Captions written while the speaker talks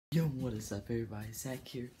What's up everybody, Zach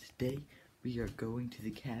here. Today we are going to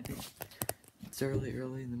the cabin. It's early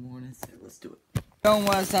in the morning, so let's do it.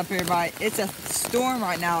 What's up everybody? It's a storm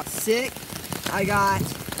right now. It's sick. I got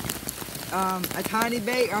a tiny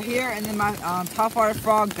bait right here and then my topwater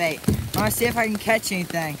frog bait. I'm gonna see if I can catch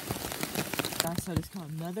anything. Guys, so I just caught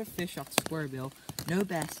another fish off the square bill. No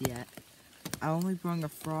bass yet. I only brung a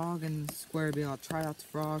frog and the square bill. I tried out the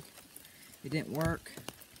frog. It didn't work.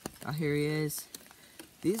 Oh, here he is.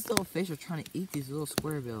 These little fish are trying to eat these little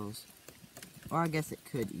square bills. Or I guess it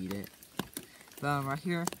could eat it. But right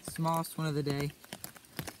here, smallest one of the day.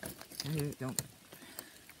 Don't.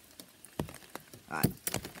 Alright.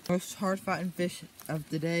 Most hard fighting fish of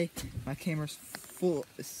the day. My camera's full.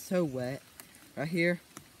 It's so wet. Right here.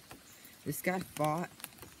 This guy fought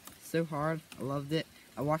so hard. I loved it.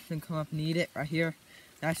 I watched him come up and eat it. Right here.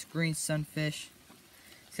 Nice green sunfish.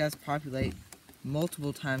 These guys populate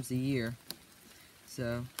multiple times a year.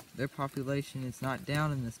 So their population is not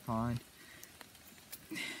down in this pond.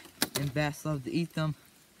 And bass love to eat them.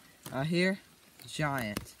 Here,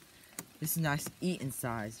 giant. This is nice eating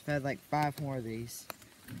size. I've had like 5 more of these.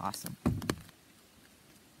 Awesome.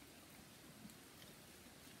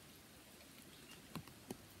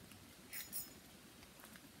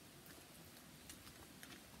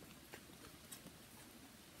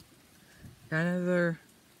 Got another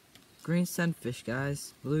green sunfish,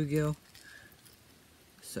 guys. Bluegill.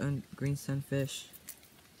 Green sunfish.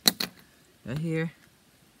 Right here.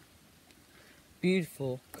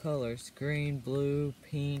 Beautiful colors. Green, blue,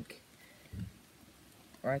 pink.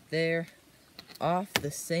 Right there. Off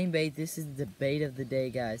the same bait. This is the bait of the day,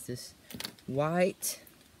 guys. This white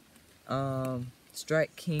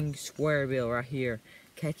Strike King square bill right here.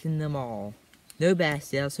 Catching them all. No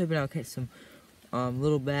bass yet. I was hoping I'll catch some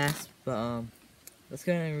little bass. But let's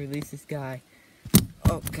go ahead and release this guy.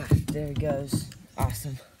 Oh gosh, there he goes.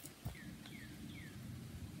 Awesome.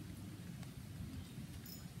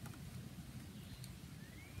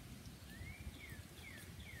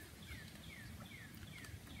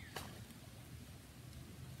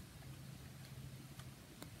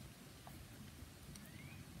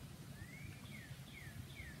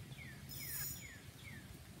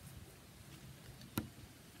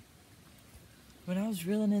 When I was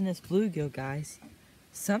reeling in this bluegill, guys,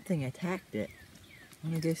 something attacked it. I'm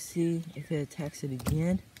gonna go see if it attacks it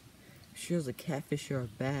again. I'm sure it was a catfish or a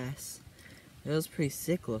bass. It was pretty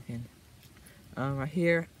sick looking. Right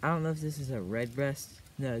here, I don't know if this is a red breast.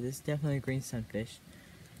 No, this is definitely a green sunfish.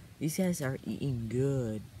 These guys are eating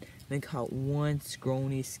good. They caught one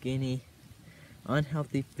scrawny, skinny,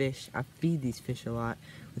 unhealthy fish. I feed these fish a lot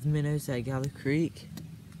with minnows at Gallo Creek.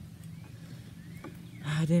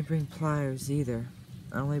 I didn't bring pliers either.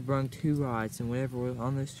 I only brung 2 rods, and whatever was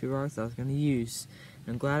on those 2 rods I was going to use.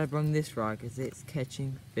 And I'm glad I brung this rod because it's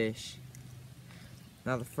catching fish.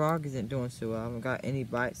 Now the frog isn't doing so well. I haven't got any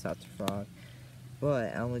bites out the frog.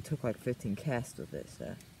 But I only took like 15 casts with it,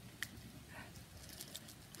 so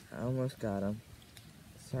I almost got him.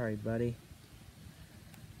 Sorry, buddy.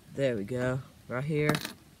 There we go. Right here.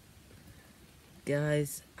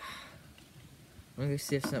 Guys, I'm going to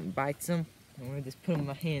see if something bites him. I'm going to just put him in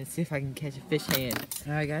my hand and see if I can catch a fish hand.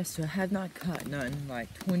 Alright guys, so I have not caught nothing in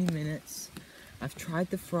like 20 minutes. I've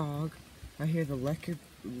tried the frog. Right here, the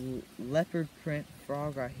leopard print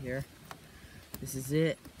frog right here. This is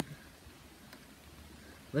it.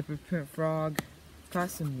 Leopard print frog.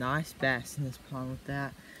 Caught some nice bass in this pond with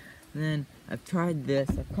that. And then I've tried this.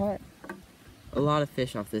 I've caught a lot of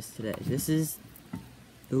fish off this today. This is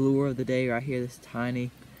the lure of the day right here. This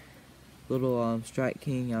tiny little Strike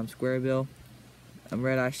King square bill.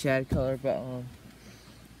 Red eye shad color, but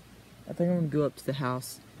I think I'm gonna go up to the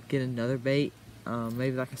house, get another bait,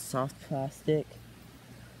 maybe like a soft plastic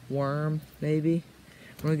worm, maybe.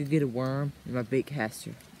 I'm gonna go get a worm and my bait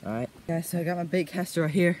caster. Alright, guys, so I got my bait caster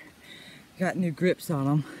right here. Got new grips on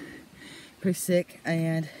them, pretty sick,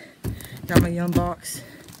 and got my Yum box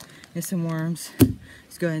and some worms.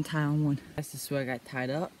 Let's go ahead and tie on one. This is what I got tied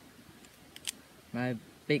up. My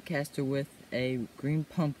bait caster with a green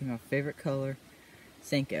pumpkin, my favorite color.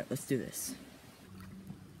 Senko. Let's do this.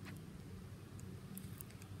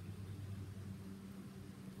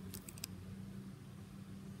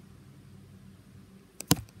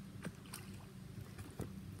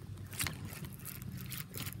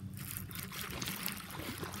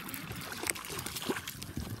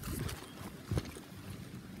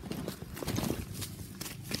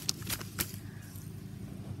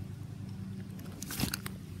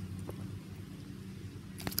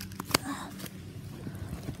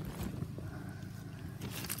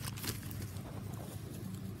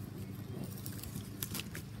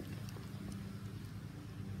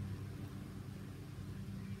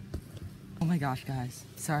 my gosh, guys.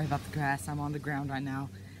 Sorry about the grass. I'm on the ground right now.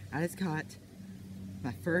 I just caught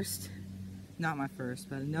my first, not my first,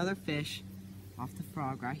 but another fish off the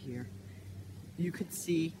frog right here. You could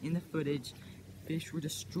see in the footage, fish were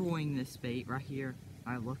destroying this bait right here.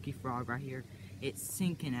 My lucky frog right here. It's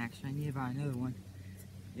sinking actually. I need to buy another one.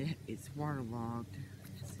 It's waterlogged.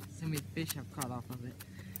 So many fish I've caught off of it.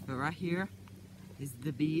 But right here is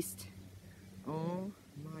the beast. Oh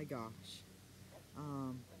my gosh.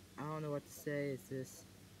 I don't know what to say.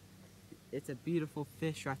 It's a beautiful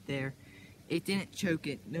fish right there. It didn't choke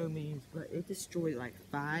it, no means, but it destroyed like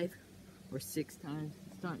 5 or 6 times.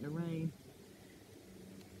 It's starting to rain.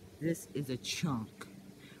 This is a chunk.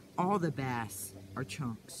 All the bass are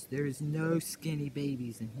chunks. There is no skinny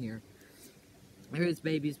babies in here. There is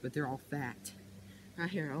babies, but they're all fat. Right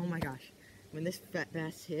here, oh my gosh. When this fat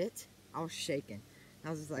bass hit, I was shaking.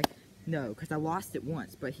 I was just like, no, because I lost it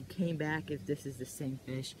once, but he came back if this is the same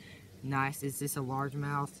fish. Nice. Is this a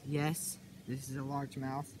largemouth? Yes, this is a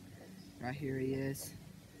largemouth. Right here he is.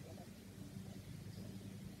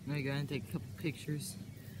 I'm gonna go ahead and take a couple pictures.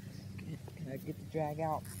 Can I get the drag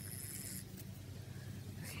out?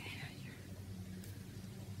 Okay, here.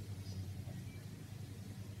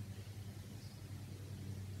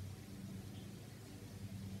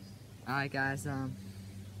 Alright guys,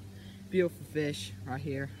 beautiful fish right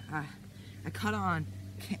here. I caught on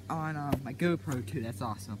my GoPro too. That's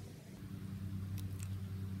awesome.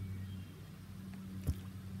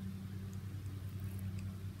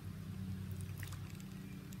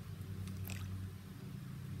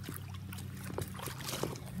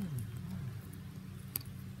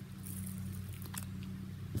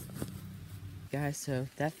 Guys, so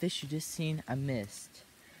that fish you just seen, I missed.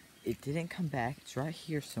 It didn't come back. It's right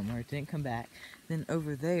here somewhere. It didn't come back. Then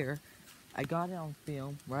over there, I got it on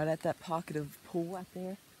film right at that pocket of pool right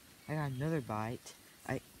there. I got another bite.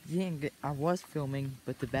 I was filming,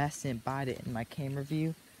 but the bass didn't bite it in my camera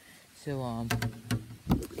view. So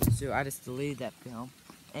I just deleted that film,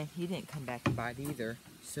 and he didn't come back and bite either.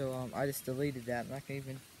 So I just deleted that. I'm not gonna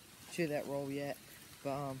even show that roll yet.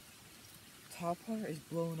 But top water is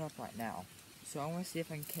blowing up right now. So I want to see if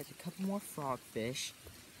I can catch a couple more frogfish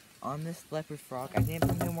on this leopard frog. I didn't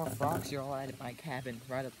bring no more frogs. You're all at my cabin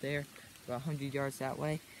right up there, about 100 yards that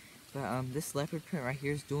way. But this leopard print right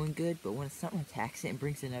here is doing good. But when something attacks it and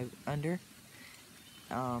brings it under,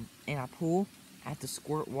 and I pull, I have to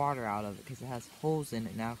squirt water out of it because it has holes in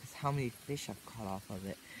it now. Because how many fish I've caught off of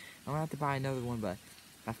it. I'm gonna have to buy another one, but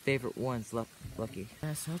my favorite one's Lucky.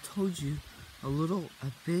 Yeah, so I told you a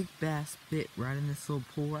big bass bit right in this little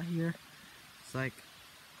pool right here. It's like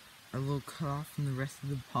a little cut off from the rest of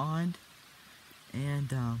the pond,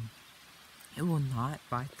 and it will not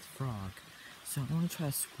bite the frog. So I'm gonna try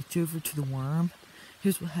to switch over to the worm.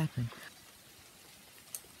 Here's what happened.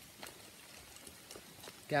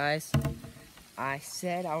 Guys, I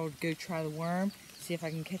said I would go try the worm, see if I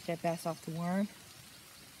can catch that bass off the worm.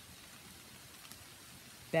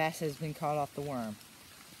 Bass has been caught off the worm.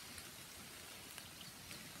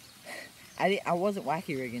 I wasn't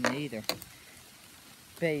wacky rigging it either.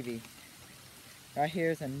 Baby. Right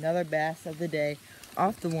here is another bass of the day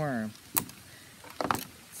off the worm.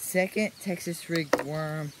 Second Texas rigged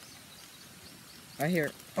worm. Right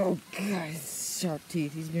here. Oh god, sharp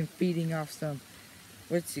teeth. He's been feeding off some,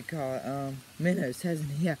 what's he call it? Minnows,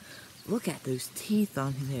 hasn't he? Yeah. Look at those teeth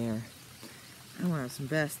on there. I want to have some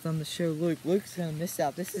bass on the show Luke. Luke's gonna miss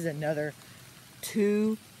out. This is another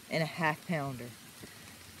 2.5 pounder.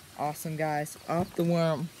 Awesome guys. Off the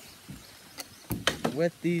worm.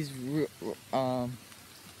 With these,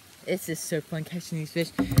 it's just so fun catching these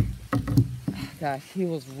fish. Gosh, he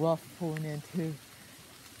was rough pulling in too.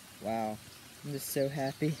 Wow, I'm just so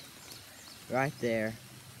happy. Right there,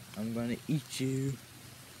 I'm gonna eat you.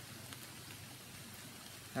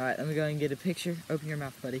 All right, let me go and get a picture. Open your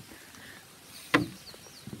mouth, buddy.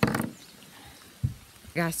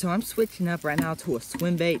 Guys, so I'm switching up right now to a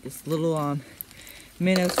swim bait. This little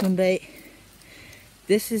minnow swim bait.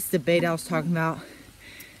 This is the bait I was talking about.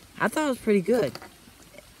 I thought it was pretty good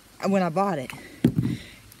when I bought it.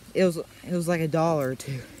 It was like $1 or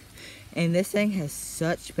 $2, and this thing has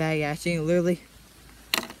such bad action. It literally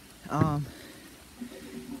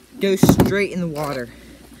goes straight in the water,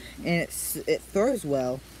 and it throws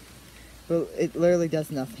well, but it literally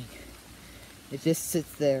does nothing. It just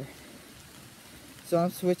sits there. So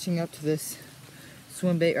I'm switching up to this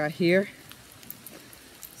swim bait right here.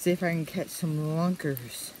 See if I can catch some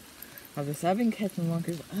lunkers. I've been catching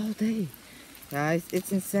lunkers all day. Guys,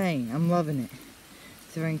 it's insane. I'm loving it.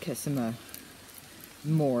 See if I can catch some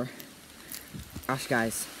more. Gosh,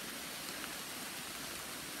 guys.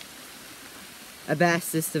 a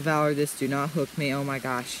bass this devoured this. Do not hook me. Oh my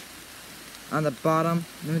gosh. On the bottom,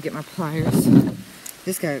 let me get my pliers.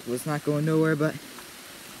 This guy was not going nowhere, but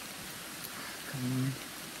come on.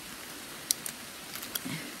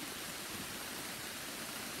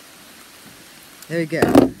 There we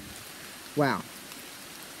go. Wow.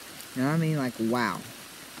 You know what I mean? Like, wow.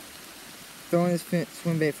 Throwing this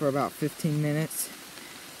swim bait for about 15 minutes.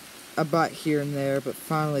 A bite here and there, but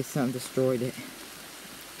finally something destroyed it.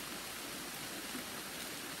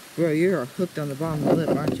 Bro, you are hooked on the bottom of the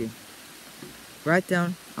lip, aren't you? Right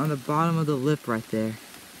down on the bottom of the lip right there.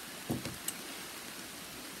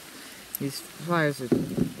 These pliers are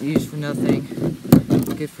used for nothing.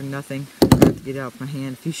 Good for nothing. I have to get it out of my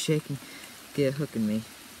hand. If you shake and get a hook in me.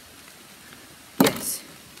 Yes.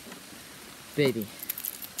 Baby.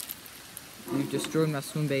 You've destroyed my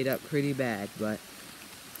swim bait up pretty bad, but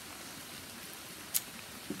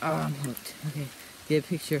oh, I'm hooked. Okay, get a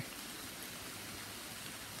picture.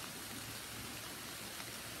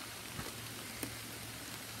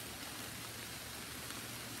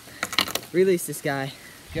 Release this guy.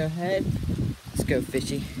 Go ahead. Let's go,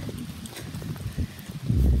 fishy.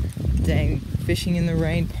 Dang, fishing in the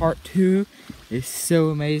rain part 2 is so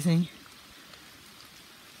amazing.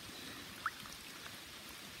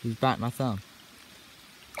 He's biting my thumb.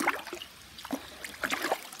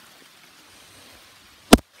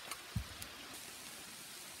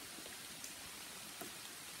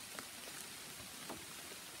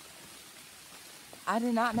 I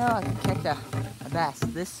did not know I could catch a bass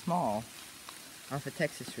this small off a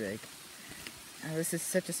Texas rig. Oh, this is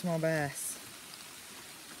such a small bass.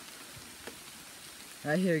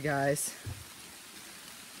 Right here, guys.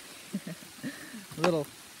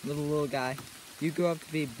 little guy. You grow up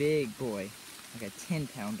to be a big boy, like a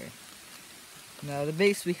 10-pounder. No, the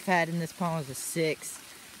biggest we've had in this pond was a 6.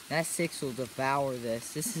 That 6 will devour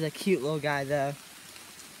this. This is a cute little guy, though.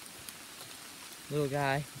 Little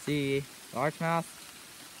guy. See, largemouth?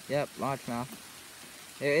 Yep, largemouth.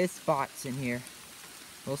 There is spots in here.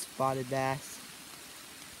 Little spotted bass.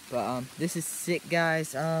 But this is sick,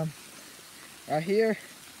 guys. Right here.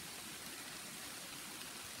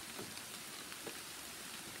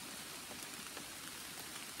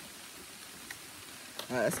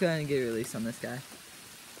 Alright, let's go ahead and get a release on this guy.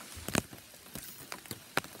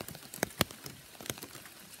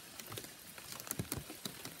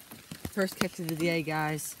 First catch of the day,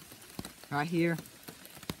 guys. Right here.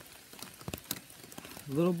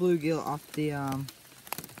 Little bluegill off the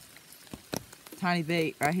tiny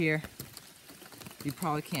bait right here. You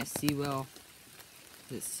probably can't see well.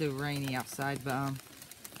 It's so rainy outside, but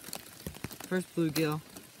first bluegill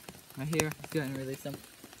right here. Let's go ahead and release him.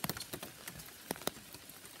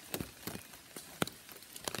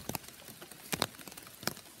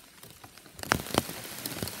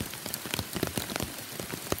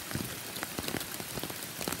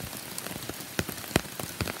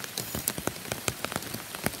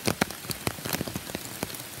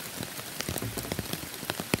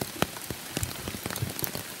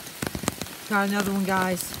 Got another one,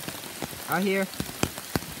 guys. Out here.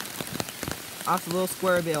 Off the little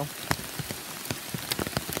square bill.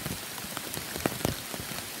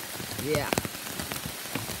 Yeah.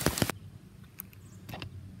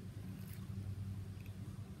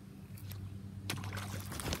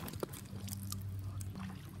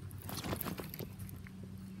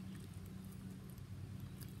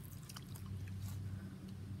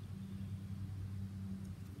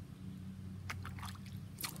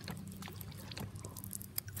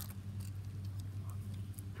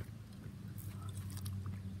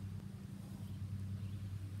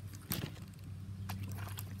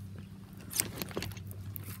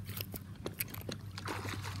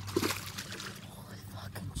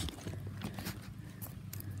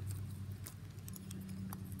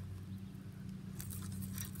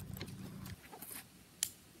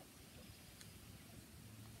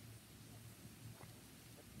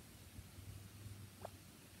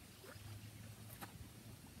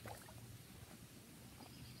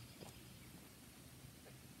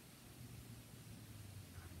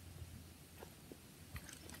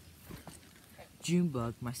 June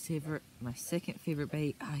bug, my second favorite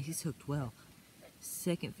bait. Ah, he's hooked well.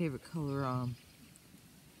 Second favorite color,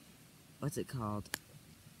 what's it called?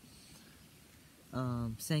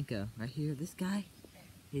 Senko, right here. This guy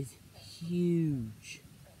is huge.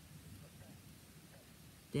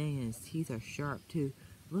 Dang, and his teeth are sharp too.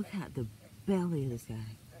 Look at the belly of this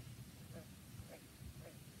guy.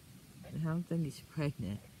 I don't think he's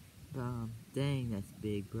pregnant, but dang, that's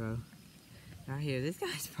big, bro. Right here, this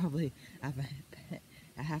guy's probably a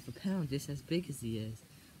half a pound, just as big as he is.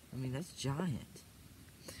 I mean, that's giant.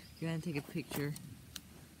 Go ahead and take a picture.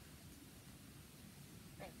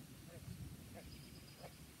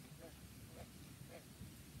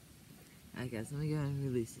 Alright guys, let me go ahead and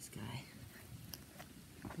release this guy.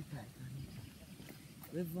 Goodbye, buddy.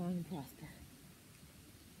 Live long and prosper.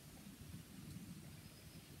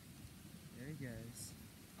 There he goes.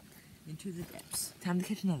 Into the depths. Time to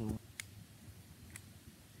catch another one.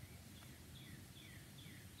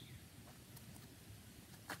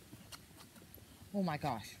 Oh my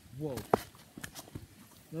gosh. Whoa.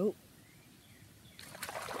 Nope.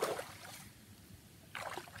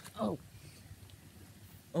 Oh.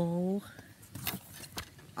 Oh.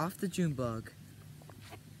 Off the June bug.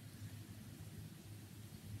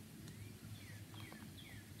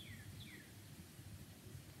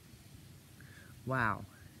 Wow.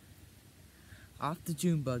 Off the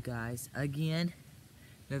June bug, guys. Again.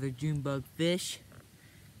 Another June bug fish.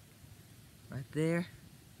 Right there.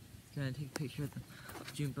 Gonna take a picture of the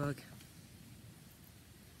June bug.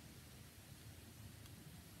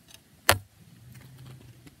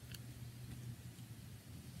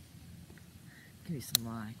 Give me some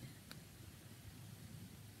line.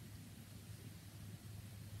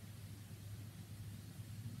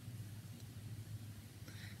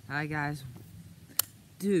 Alright guys.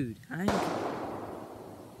 Dude,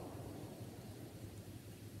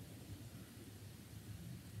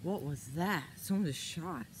 what was that? Someone just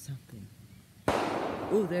shot something.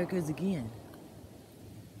 Oh, there it goes again.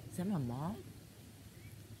 Is that my mom?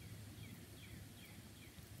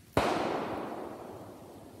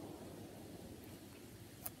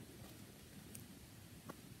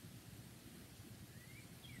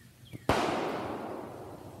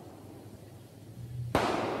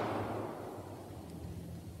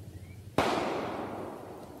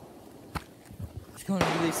 Just going to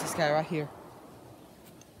release this guy right here.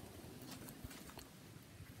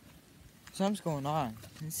 Something's going on.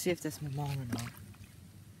 Let's see if that's my mom or not.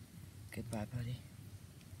 Goodbye, buddy.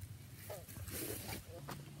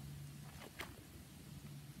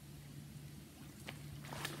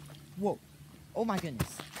 Whoa. Oh my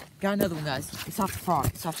goodness. Got another one, guys. It's off the frog.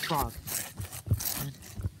 It's off the frog.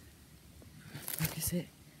 Focus it.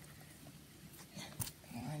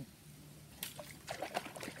 Come on.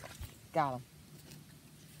 Got him.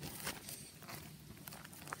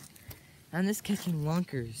 I'm just catching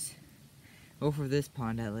lunkers. Over this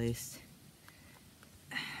pond, at least.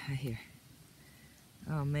 Right here.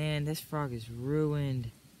 Oh man, this frog is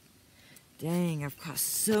ruined. Dang, I've caught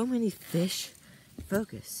so many fish.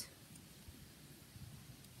 Focus.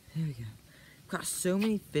 There we go. Caught so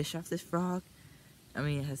many fish off this frog. I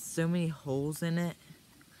mean, it has so many holes in it.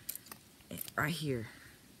 Right here.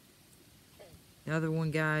 Another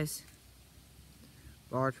one, guys.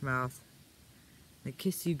 Largemouth. I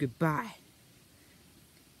kiss you goodbye.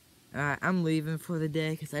 Alright, I'm leaving for the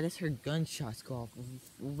day because I just heard gunshots go off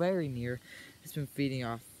very near. It's been feeding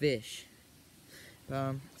off fish.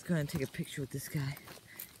 Let's go ahead and take a picture with this guy.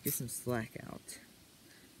 Get some slack out.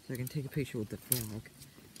 So I can take a picture with the frog.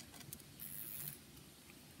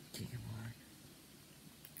 Okay, come on.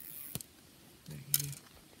 Right here.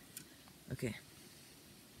 Okay.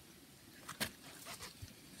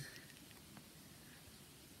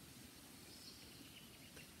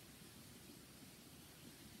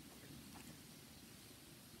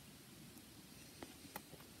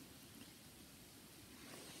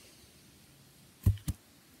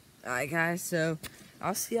 Alright guys, so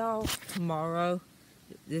I'll see y'all tomorrow.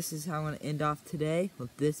 This is how I'm going to end off today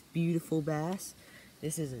with this beautiful bass.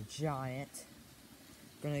 This is a giant.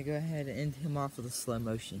 I'm going to go ahead and end him off with a slow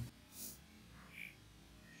motion.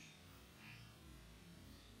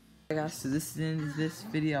 Alright guys, so this is the end of this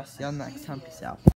video. I'll see y'all next time. Peace out.